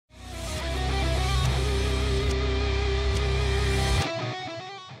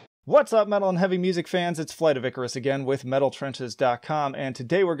What's up, metal and heavy music fans? It's Flight of Icarus again with MetalTrenches.com, and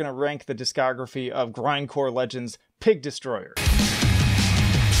today we're going to rank the discography of Grindcore legends Pig Destroyer.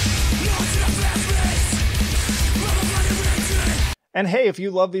 And hey, if you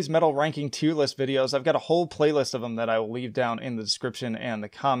love these metal ranking tier list videos, I've got a whole playlist of them that I will leave down in the description and the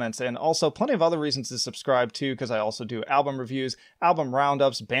comments, and also plenty of other reasons to subscribe too, because I also do album reviews, album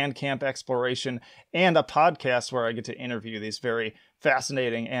roundups, Bandcamp exploration, and a podcast where I get to interview these very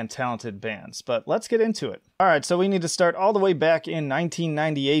fascinating and talented bands. But let's get into it. Alright, so we need to start all the way back in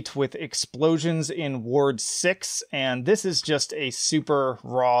 1998 with Explosions in Ward 6, and this is just a super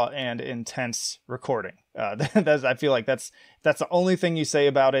raw and intense recording. I feel like that's the only thing you say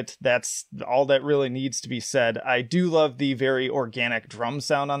about it. That's all that really needs to be said. I do love the very organic drum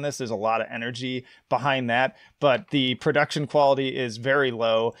sound on this. There's a lot of energy behind that, but the production quality is very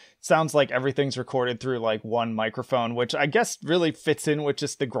low. Sounds like everything's recorded through like one microphone, which I guess really fits in with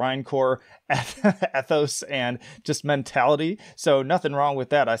just the grindcore ethos and just mentality. So nothing wrong with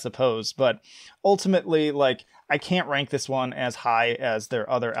that, I suppose. But ultimately, like, I can't rank this one as high as their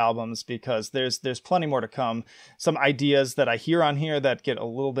other albums because there's plenty more to come. Some ideas that I hear on here that get a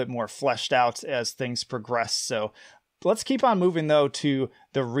little bit more fleshed out as things progress. So let's keep on moving though to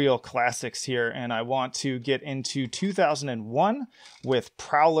the real classics here, and I want to get into 2001 with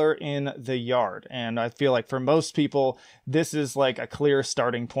Prowler In The Yard. And I feel like for most people, this is like a clear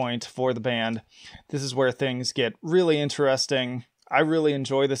starting point for the band. This is where things get really interesting. I really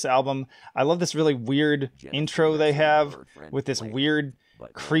enjoy this album. I love this really weird intro they have with this weird,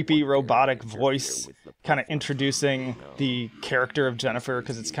 creepy, robotic voice kind of introducing the character of Jennifer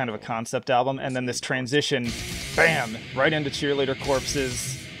because it's kind of a concept album. And then this transition, bam, right into Cheerleader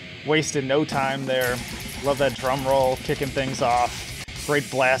Corpses. Wasted no time there. Love that drum roll, kicking things off. Great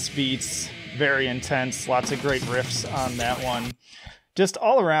blast beats, very intense. Lots of great riffs on that one. Just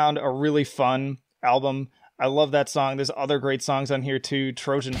all around a really fun album. I love that song. There's other great songs on here too.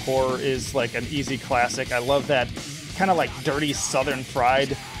 Trojan Horror is like an easy classic. I love that kind of like dirty Southern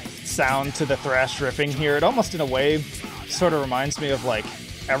Fried sound to the thrash riffing here. It almost in a way sort of reminds me of like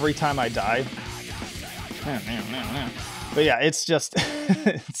Every Time I Die. But yeah, it's just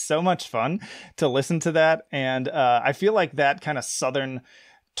it's so much fun to listen to that. And I feel like that kind of Southern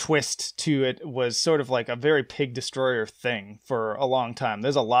twist to it was sort of like a very Pig Destroyer thing for a long time.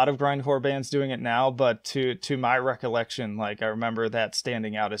 There's a lot of grindcore bands doing it now, but to my recollection, like I remember that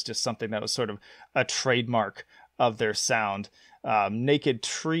standing out as just something that was sort of a trademark of their sound. Naked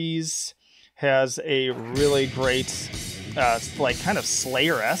Trees has a really great like kind of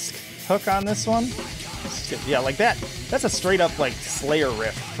Slayer-esque hook on this one. Yeah, like that's a straight up like Slayer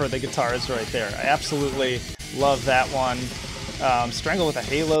riff for the guitars right there. I absolutely love that one. Strangle with a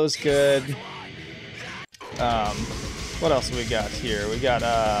Halo's good. What else we got here? We got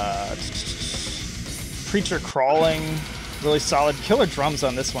Preacher Crawling, really solid. Killer drums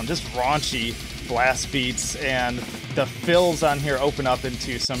on this one, just raunchy blast beats, and the fills on here open up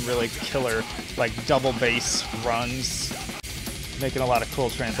into some really killer like double bass runs, making a lot of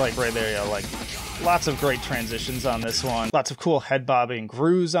cool like right there, yeah, like lots of great transitions on this one. Lots of cool head bobbing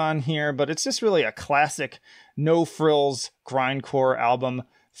grooves on here, but it's just really a classic no frills grindcore album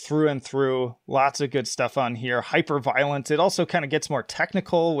through and through. Lots of good stuff on here. Hyper violent. It also kind of gets more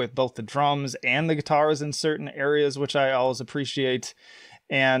technical with both the drums and the guitars in certain areas, which I always appreciate.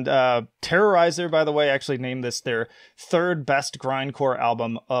 And Terrorizer, by the way, actually named this their third best grindcore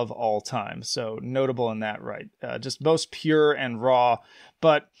album of all time. So notable in that, right? Just most pure and raw,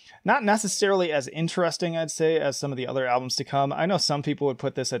 but not necessarily as interesting, I'd say, as some of the other albums to come. I know some people would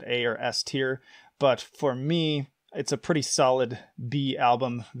put this at A or S tier, but for me, it's a pretty solid B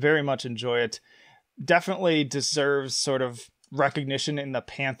album. Very much enjoy it. Definitely deserves sort of recognition in the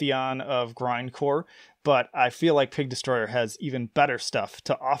pantheon of grindcore, but I feel like Pig Destroyer has even better stuff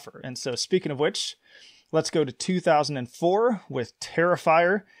to offer. And so speaking of which, let's go to 2004 with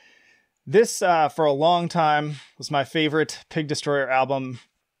Terrifyer. This, for a long time, was my favorite Pig Destroyer album.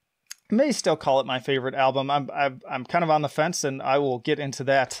 May still call it my favorite album. I'm kind of on the fence, and I will get into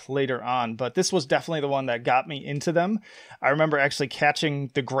that later on. But this was definitely the one that got me into them. I remember actually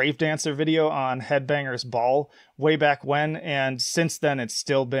catching the Gravedancer video on Headbangers Ball way back when, and since then it's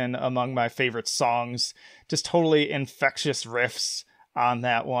still been among my favorite songs. Just totally infectious riffs on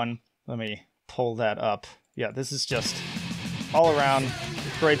that one. Let me pull that up. Yeah, this is just all around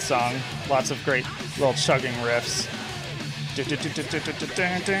great song. Lots of great little chugging riffs.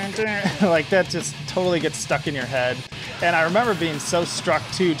 Like that just totally gets stuck in your head. And I remember being so struck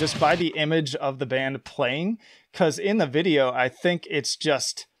too just by the image of the band playing, because in the video I think it's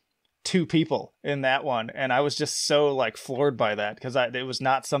just two people in that one, and I was just so like floored by that because it was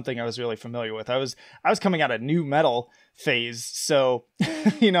not something I was really familiar with. I was coming out of new metal phase, so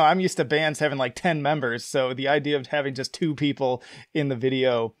you know, I'm used to bands having like 10 members, so the idea of having just two people in the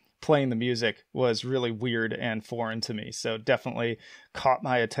video playing the music was really weird and foreign to me, so definitely caught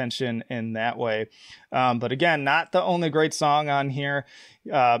my attention in that way. But again, not the only great song on here.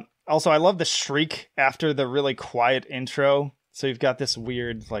 Also, I love the shriek after the really quiet intro. So you've got this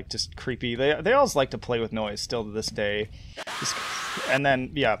weird, like, just creepy... They always like to play with noise still to this day. And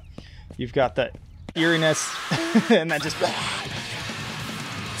then, yeah, you've got the eeriness, and then just...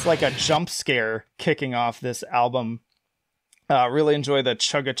 It's like a jump scare kicking off this album. Really enjoy the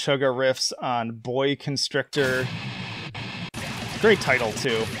chugga chugga riffs on Boy Constrictor. Great title,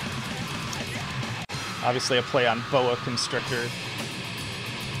 too. Obviously a play on Boa Constrictor.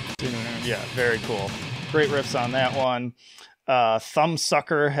 Yeah, very cool. Great riffs on that one.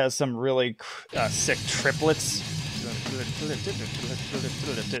 Thumbsucker has some really sick triplets.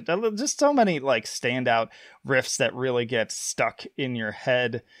 Just so many like standout riffs that really get stuck in your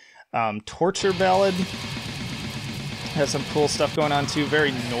head. Torture Ballad has some cool stuff going on too.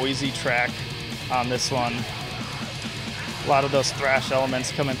 Very noisy track on this one. A lot of those thrash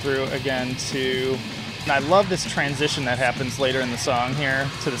elements coming through again too. And I love this transition that happens later in the song here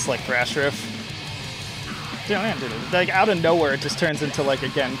to this like thrash riff. Like out of nowhere, it just turns into like,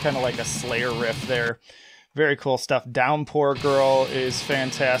 again, kind of like a Slayer riff there. Very cool stuff. Downpour Girl is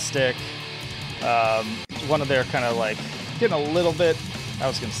fantastic. One of their kind of like getting a little bit, I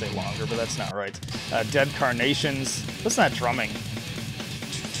was going to say longer, but that's not right. Dead Carnations. Listen to that drumming.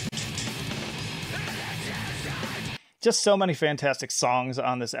 Just so many fantastic songs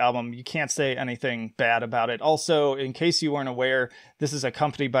on this album. You can't say anything bad about it. Also, in case you weren't aware, this is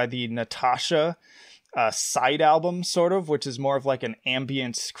accompanied by the Natasha side album, sort of, which is more of like an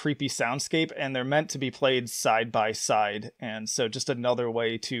ambient, creepy soundscape, and they're meant to be played side by side. And so just another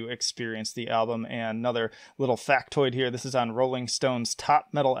way to experience the album. And another little factoid here, this is on Rolling Stone's top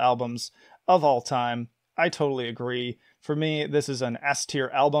metal albums of all time. I totally agree. For me, this is an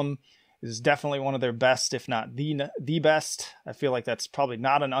S-tier album. It is definitely one of their best, if not the best. I feel like that's probably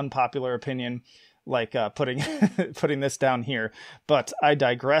not an unpopular opinion, like putting this down here. But I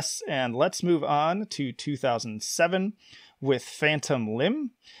digress, and let's move on to 2007 with Phantom Limb.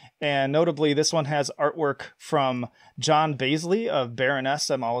 And notably, this one has artwork from John Baisley of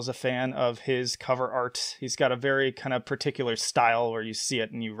Baroness. I'm always a fan of his cover art. He's got a very kind of particular style where you see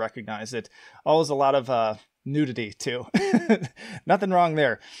it and you recognize it. Always a lot of nudity too. Nothing wrong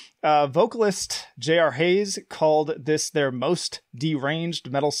there. Vocalist J.R. Hayes called this their most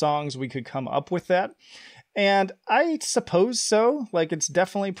deranged metal songs we could come up with that. And I suppose so. Like, it's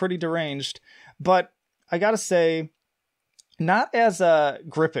definitely pretty deranged. But I gotta say, not as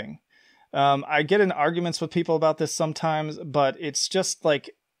gripping. I get in arguments with people about this sometimes, but it's just like,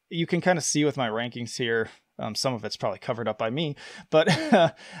 you can kind of see with my rankings here. Some of it's probably covered up by me, but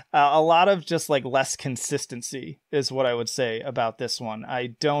a lot of just like less consistency is what I would say about this one.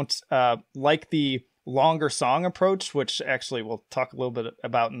 I don't like the longer song approach, which actually we'll talk a little bit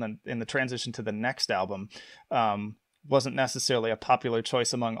about in the transition to the next album. Wasn't necessarily a popular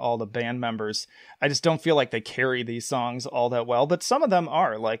choice among all the band members. I just don't feel like they carry these songs all that well, but some of them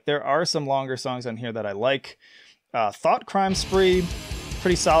are. Like, there are some longer songs on here that I like. Thought Crime Spree,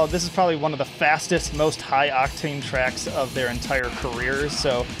 pretty solid. This is probably one of the fastest, most high-octane tracks of their entire career,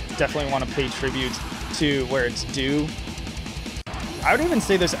 so definitely want to pay tribute to where it's due. I would even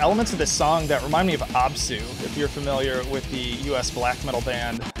say there's elements of this song that remind me of Absu, if you're familiar with the US black metal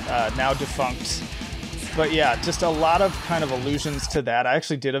band, now defunct. But yeah, just a lot of kind of allusions to that. I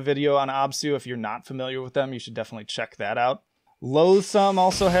actually did a video on Absu. If you're not familiar with them, you should definitely check that out. Loathsome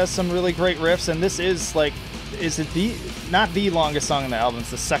also has some really great riffs, and this is like, is it not the longest song on the album,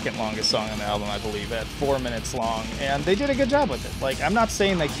 it's the second longest song on the album, I believe, at 4 minutes long, and they did a good job with it. Like, I'm not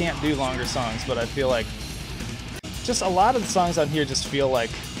saying they can't do longer songs, but I feel like just a lot of the songs on here just feel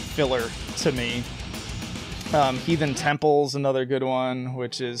like filler to me. Heathen Temple's another good one,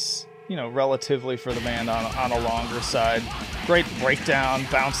 which is, you know, relatively for the band on a longer side. Great breakdown,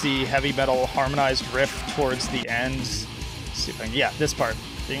 bouncy, heavy metal, harmonized riff towards the end. Let's see if I can, yeah, this part.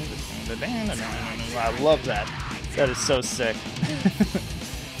 I love that. That is so sick.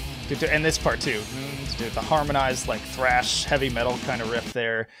 And this part too. The harmonized, like, thrash, heavy metal kind of riff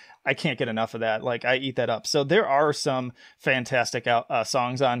there. I can't get enough of that. Like, I eat that up. So there are some fantastic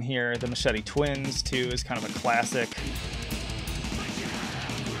songs on here. The Machete Twins too is kind of a classic.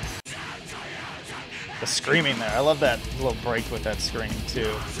 The screaming there, I love that little break with that scream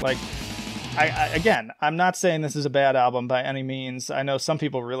too. Like, Again, I'm not saying this is a bad album by any means. I know some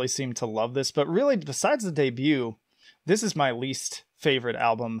people really seem to love this, but really, besides the debut, this is my least favorite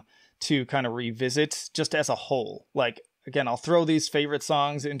album to kind of revisit just as a whole. Like, again, I'll throw these favorite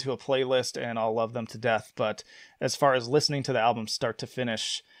songs into a playlist and I'll love them to death. But as far as listening to the album start to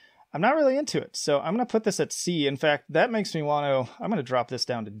finish, I'm not really into it. So I'm going to put this at C. In fact, that makes me want to, I'm going to drop this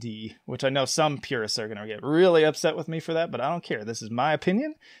down to D, which I know some purists are going to get really upset with me for that, but I don't care. This is my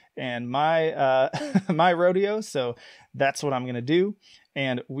opinion and my my rodeo. So that's what I'm going to do.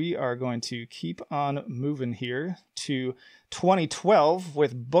 And we are going to keep on moving here to 2012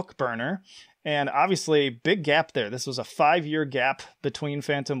 with Book Burner. And obviously, big gap there. This was a 5-year gap between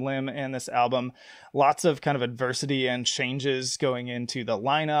Phantom Limb and this album. Lots of kind of adversity and changes going into the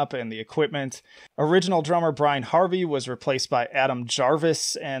lineup and the equipment. Original drummer Brian Harvey was replaced by Adam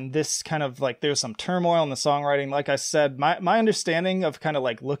Jarvis, and this kind of like, there's some turmoil in the songwriting. Like I said, my understanding of kind of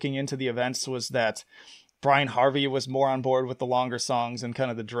like looking into the events was that Brian Harvey was more on board with the longer songs and kind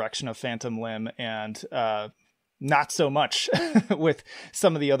of the direction of Phantom Limb, and not so much with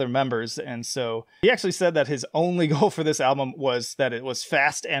some of the other members. And so he actually said that his only goal for this album was that it was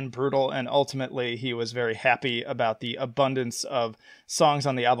fast and brutal, and ultimately he was very happy about the abundance of songs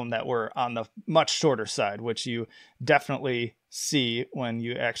on the album that were on the much shorter side, which you definitely see when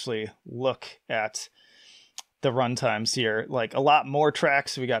you actually look at the runtimes here. Like, a lot more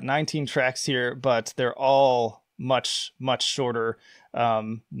tracks. We got 19 tracks here, but they're all much shorter.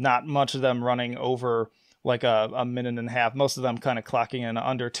 Not much of them running over like a minute and a half. Most of them kind of clocking in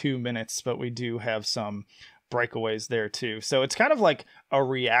under 2 minutes, but we do have some breakaways there too. So it's kind of like a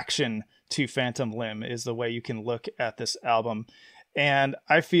reaction to Phantom Limb is the way you can look at this album. And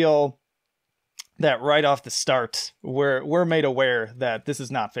I feel that right off the start, we're made aware that this is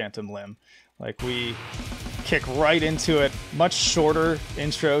not Phantom Limb. Like, we kick right into it, much shorter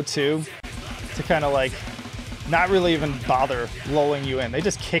intro too, to kind of like not really even bother lulling you in. They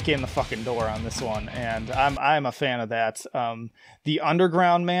just kick in the fucking door on this one, and I'm a fan of that. The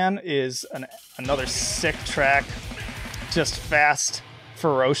Underground Man is another sick track, just fast,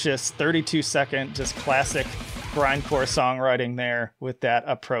 ferocious, 32-second, just classic grindcore songwriting there with that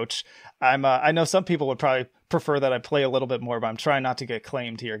approach. I know some people would probably prefer that I play a little bit more, but I'm trying not to get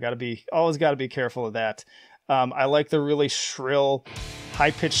claimed here. Always got to be careful of that. I like the really shrill,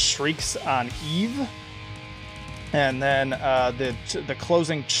 high-pitched shrieks on Eve. And then the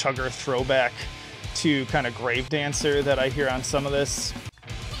closing chugger throwback to kind of Grave Dancer that I hear on some of this.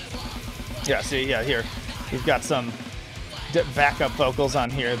 Yeah, see, yeah, here. We've got some backup vocals on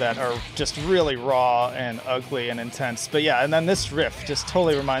here that are just really raw and ugly and intense. But yeah, and then this riff just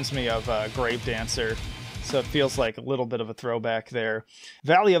totally reminds me of Grave Dancer. So it feels like a little bit of a throwback there.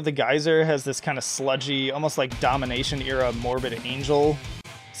 Valley of the Geyser has this kind of sludgy, almost like Domination era Morbid Angel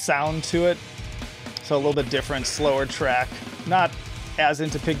sound to it. So a little bit different, slower track. Not as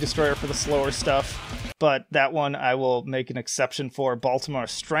into Pig Destroyer for the slower stuff, but that one I will make an exception for. Baltimore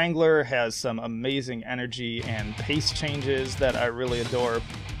Strangler has some amazing energy and pace changes that I really adore.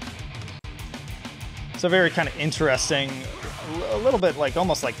 It's a very kind of interesting, a little bit like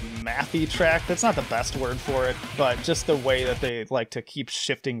almost like mathy track. That's not the best word for it, but just the way that they like to keep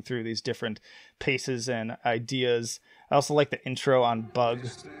shifting through these different paces and ideas. I also like the intro on Bug.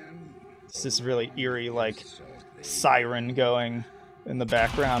 It's this really eerie, like, siren going in the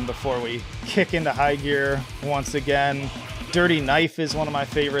background before we kick into high gear once again. Dirty Knife is one of my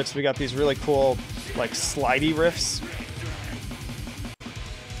favorites. We got these really cool, like, slidey riffs.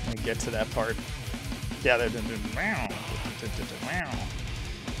 Let me get to that part. Yeah, they're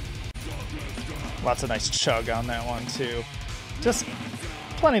lots of nice chug on that one, too. Just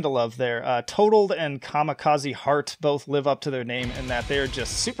plenty to love there. Totaled and Kamikaze Heart both live up to their name in that they're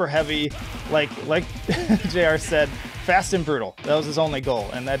just super heavy, like JR said, fast and brutal. That was his only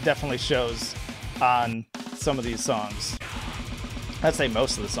goal, and that definitely shows on some of these songs. I'd say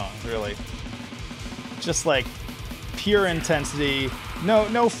most of the songs, really. Just like pure intensity,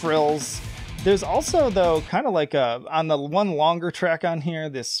 no frills. There's also, though, kind of like on the one longer track on here,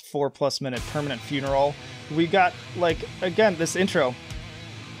 this 4+ minute Permanent Funeral, we got, like, again, this intro.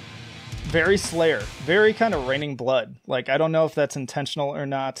 Very Slayer, very kind of Raining Blood. Like, I don't know if that's intentional or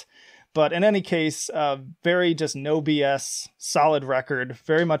not, but in any case, very just no BS, solid record,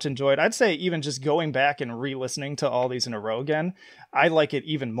 very much enjoyed. I'd say even just going back and re-listening to all these in a row again, I like it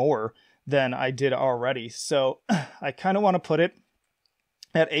even more than I did already. So I kind of want to put it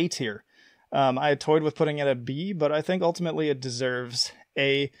at A tier. I had toyed with putting it at B, but I think ultimately it deserves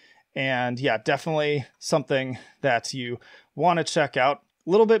A. And yeah, definitely something that you want to check out. A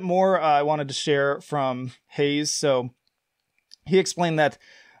little bit more I wanted to share from Hayes. So he explained that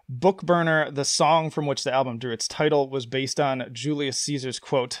Bookburner, the song from which the album drew its title, was based on Julius Caesar's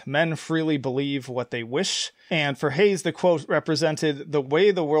quote, "Men freely believe what they wish." And for Hayes, the quote represented the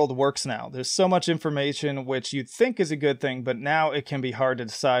way the world works now. There's so much information which you'd think is a good thing, but now it can be hard to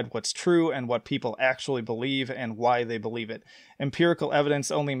decide what's true and what people actually believe and why they believe it. Empirical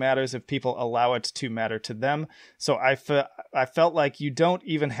evidence only matters if people allow it to matter to them. So I felt like you don't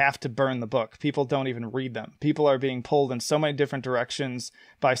even have to burn the book. People don't even read them. People are being pulled in so many different directions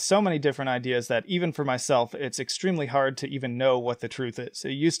by so many different ideas that even for myself, it's extremely hard to even know what the truth is.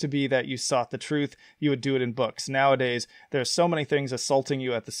 It used to be that you sought the truth, you would do it in books. Nowadays, there's so many things assaulting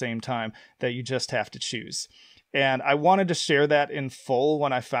you at the same time that you just have to choose. And I wanted to share that in full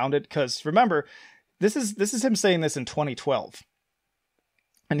when I found it, because remember, this is him saying this in 2012.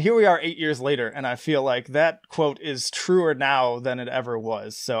 And here we are 8 years later, and I feel like that quote is truer now than it ever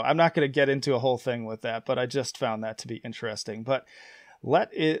was. So I'm not going to get into a whole thing with that, but I just found that to be interesting. But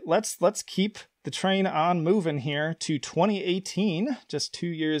let's keep the train on moving here to 2018, just 2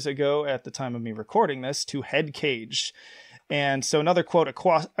 years ago at the time of me recording this, to Head Cage. And so another quote,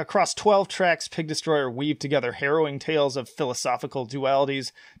 across 12 tracks, Pig Destroyer weaved together harrowing tales of philosophical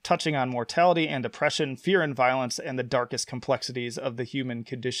dualities, touching on mortality and depression, fear and violence, and the darkest complexities of the human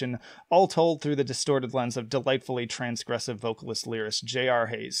condition, all told through the distorted lens of delightfully transgressive vocalist lyricist J.R.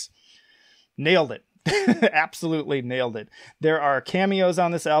 Hayes. Nailed it. Absolutely nailed it. There are cameos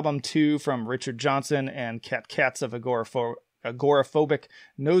on this album too from Richard Johnson and Cat Katz of Agoraphobic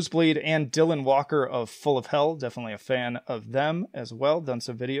Nosebleed and Dylan Walker of Full of Hell. Definitely a fan of them as well. Done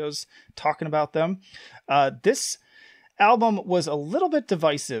some videos talking about them. This album was a little bit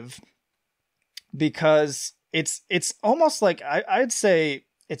divisive because it's almost like I'd say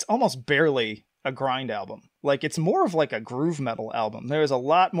it's almost barely a grind album. Like, it's more of like a groove metal album. There's a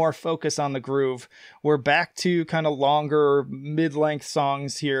lot more focus on the groove. We're back to kind of longer mid-length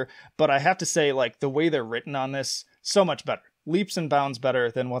songs here, but I have to say, like, the way they're written on this, so much better. Leaps and bounds better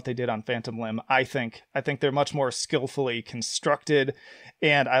than what they did on Phantom Limb, I think. I think they're much more skillfully constructed,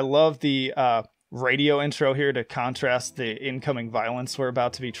 and I love the radio intro here to contrast the incoming violence we're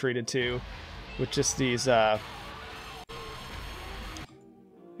about to be treated to with just these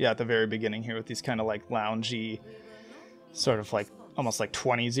at the very beginning here with these kind of like loungy, sort of like almost like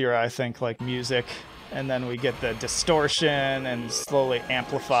 20s era, I think, like music. And then we get the distortion and slowly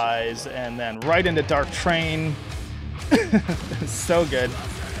amplifies, and then right into Dark Train. So good.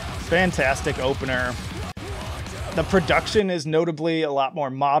 Fantastic opener. The production is notably a lot more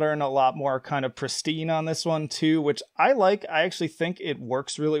modern, a lot more kind of pristine on this one too, which I like. I actually think it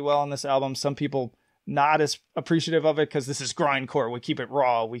works really well on this album. Some people not as appreciative of it because this is grindcore. We keep it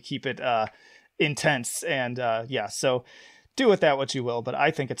raw, we keep it intense, and so do with that what you will, but I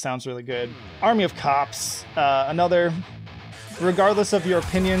think it sounds really good. Army of Cops, another, regardless of your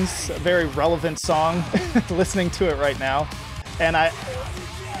opinions, a very relevant song. Listening to it right now, and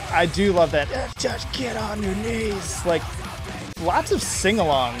I do love that just get on your knees, like lots of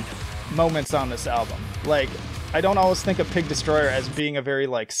sing-along moments on this album. Like, I don't always think of Pig Destroyer as being a very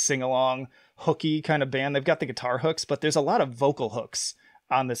like sing-along hooky kind of band. They've got the guitar hooks, but there's a lot of vocal hooks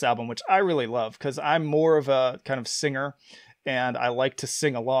on this album, which I really love because I'm more of a kind of singer and I like to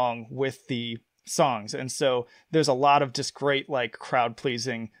sing along with the songs. And so there's a lot of just great like crowd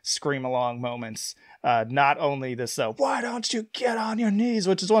pleasing scream along moments. Not only this why don't you get on your knees,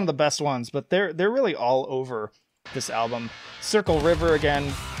 which is one of the best ones, but they're really all over this album. Circle River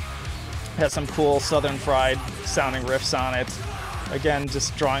again has some cool Southern Fried sounding riffs on it. Again,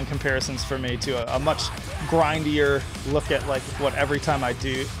 just drawing comparisons for me to a much grindier look at like what Every Time I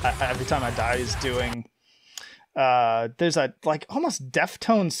Die is doing. There's a like almost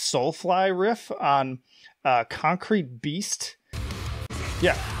Deftones Soulfly riff on Concrete Beast.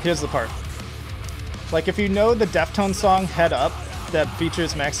 Yeah, here's the part. Like, if you know the Deftones song Head Up that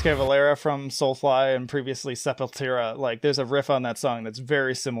features Max Cavalera from Soulfly and previously Sepultura, like there's a riff on that song that's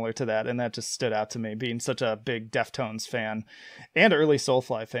very similar to that, and that just stood out to me, being such a big Deftones fan and early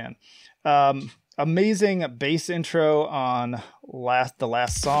Soulfly fan. Amazing bass intro on the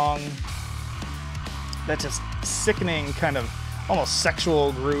last song. That just sickening kind of almost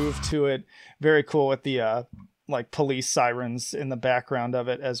sexual groove to it. Very cool with the like police sirens in the background of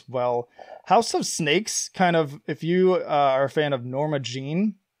it as well. House of Snakes, kind of, if you are a fan of Norma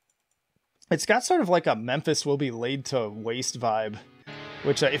Jean, it's got sort of like a Memphis Will Be Laid to Waste vibe,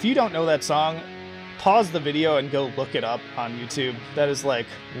 which if you don't know that song, pause the video and go look it up on YouTube. That is like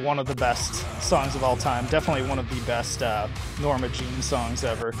one of the best songs of all time. Definitely one of the best Norma Jean songs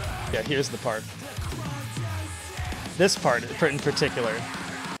ever. Yeah, here's the part. This part in particular.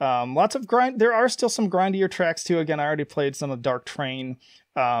 Lots of grind. There are still some grindier tracks too. Again, I already played some of Dark Train.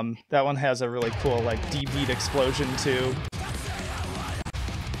 That one has a really cool like D-beat explosion too.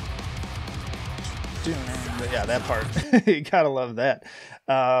 Yeah, that part. You gotta love that.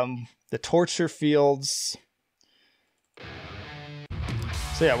 The Torture Fields.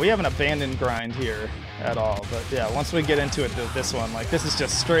 So yeah, we haven't abandoned grind here at all. But yeah, once we get into it, this one, like this is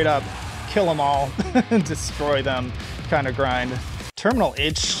just straight up kill them all, destroy them kind of grind. Terminal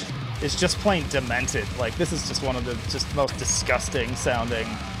Itch is just plain demented. Like this is just one of the just most disgusting sounding,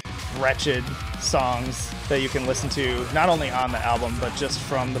 wretched songs that you can listen to, not only on the album, but just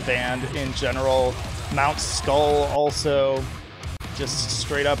from the band in general. Mount Skull also, just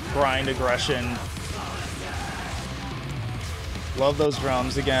straight up grind aggression. Love those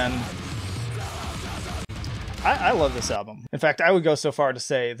drums again. I love this album. In fact, I would go so far to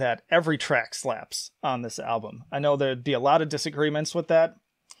say that every track slaps on this album. I know there'd be a lot of disagreements with that,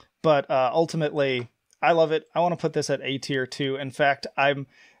 but ultimately, I love it. I want to put this at A tier too. In fact, I'm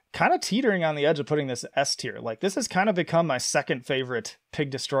kind of teetering on the edge of putting this S tier. Like this has kind of become my second favorite Pig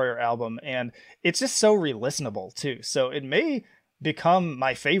Destroyer album, and it's just so re-listenable too. So it may become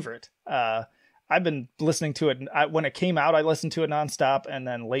my favorite. I've been listening to it when it came out. I listened to it nonstop, and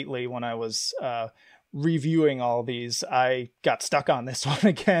then lately when I was reviewing all these, I got stuck on this one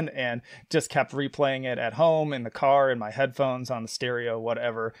again and just kept replaying it at home, in the car, in my headphones, on the stereo,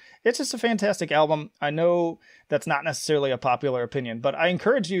 whatever. It's just a fantastic album. I know that's not necessarily a popular opinion, but I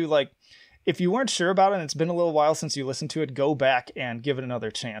encourage you, like, if you weren't sure about it and it's been a little while since you listened to it, go back and give it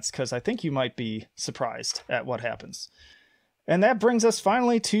another chance, because I think you might be surprised at what happens. And that brings us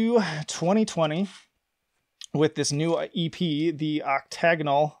finally to 2020. With this new EP, the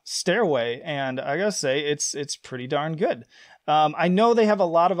Octagonal Stairway, and I gotta say, it's pretty darn good. I know they have a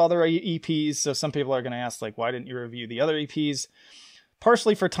lot of other EPs, so some people are gonna ask, like, why didn't you review the other EPs?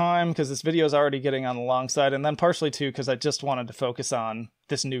 Partially for time, because this video is already getting on the long side, and then partially too, because I just wanted to focus on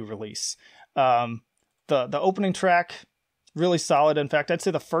this new release. The opening track, really solid. In fact, I'd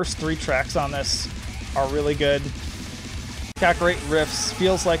say the first 3 tracks on this are really good. Got great riffs,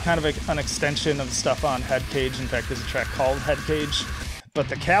 feels like kind of an extension of stuff on Head Cage. In fact, there's a track called Head Cage. But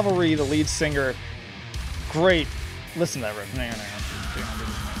the Cavalry, the lead singer, great. Listen to that riff.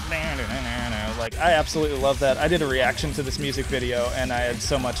 Like, I absolutely love that. I did a reaction to this music video, and I had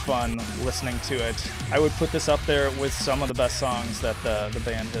so much fun listening to it. I would put this up there with some of the best songs that the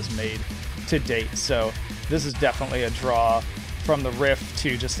band has made to date. So this is definitely a draw. From the riff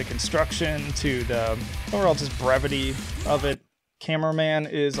to just the construction to the overall just brevity of it. Cameraman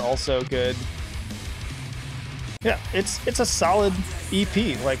is also good. Yeah, it's a solid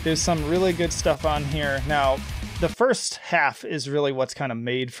EP. Like there's some really good stuff on here. Now, the first half is really what's kind of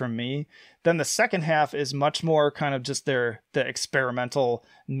made for me. Then the second half is much more kind of just the experimental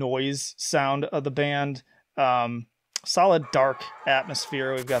noise sound of the band. Solid dark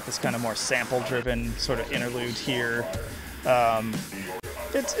atmosphere. We've got this kind of more sample driven sort of interlude here.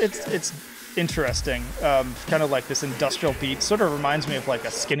 It's interesting. Kind of like this industrial beat. Sort of reminds me of like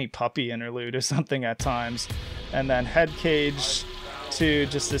a Skinny Puppy interlude or something at times. And then Head Cage to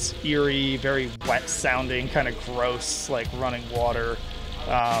just this eerie, very wet sounding, kind of gross, like running water.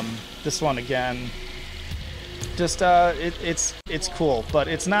 This one again, just it's cool, but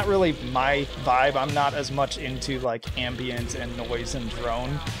it's not really my vibe. I'm not as much into like ambient and noise and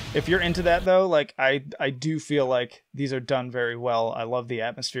drone. If you're into that though, like I do feel like these are done very well. I love the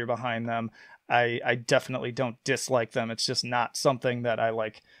atmosphere behind them. I definitely don't dislike them. It's just not something that I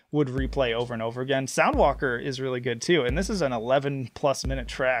like would replay over and over again. Soundwalker is really good too, and this is an 11+ minute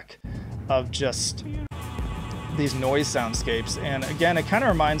track of just these noise soundscapes. And again, it kind of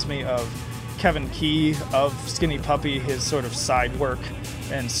reminds me of Kevin Key of Skinny Puppy. His sort of side work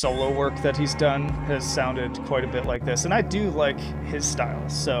and solo work that he's done has sounded quite a bit like this, and I do like his style.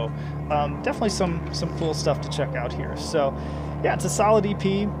 So definitely some cool stuff to check out here. So yeah, it's a solid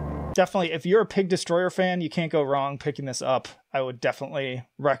EP. Definitely, if you're a Pig Destroyer fan, you can't go wrong picking this up. I would definitely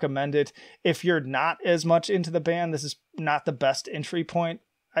recommend it. If you're not as much into the band, this is not the best entry point.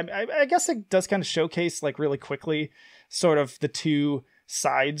 I guess it does kind of showcase, like, really quickly sort of the two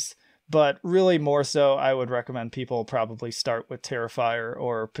sides, but really more so, I would recommend people probably start with Terrifyer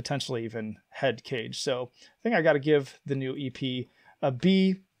or potentially even Head Cage. So I think I got to give the new EP a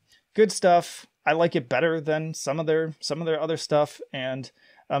B. Good stuff. I like it better than some of their other stuff, and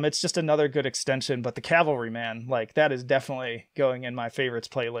it's just another good extension. But the Cavalry, man, like, that is definitely going in my favorites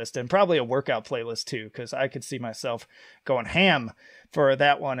playlist, and probably a workout playlist too, because I could see myself going ham for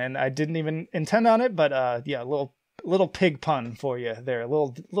that one, and I didn't even intend on it, but yeah, a little little pig pun for you there, a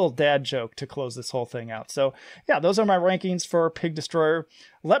little dad joke to close this whole thing out. So yeah, those are my rankings for Pig Destroyer.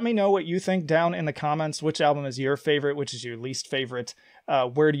 Let me know what you think down in the comments. Which album is your favorite? Which is your least favorite?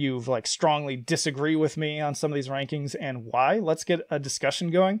 Where do you like strongly disagree with me on some of these rankings and why? Let's get a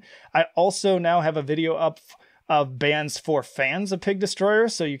discussion going. I also now have a video up of bands for fans of Pig Destroyer,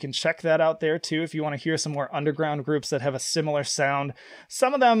 so you can check that out there too if you want to hear some more underground groups that have a similar sound.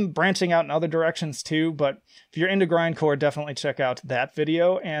 Some of them branching out in other directions too, but if you're into grindcore, definitely check out that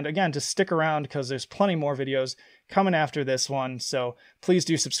video. And again, just stick around because there's plenty more videos coming after this one, so please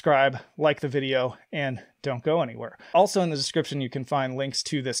do subscribe, like the video, and don't go anywhere. Also in the description, you can find links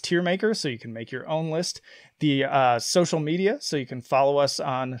to this tier maker, so you can make your own list, the social media, so you can follow us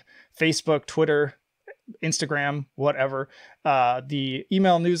on Facebook, Twitter, Instagram, whatever, the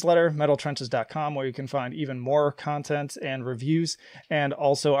email newsletter, metaltrenches.com, where you can find even more content and reviews, and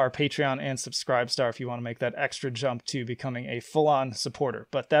also our Patreon and Subscribestar if you want to make that extra jump to becoming a full-on supporter.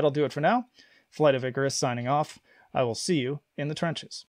 But that'll do it for now. Flight of Icarus signing off. I will see you in the trenches.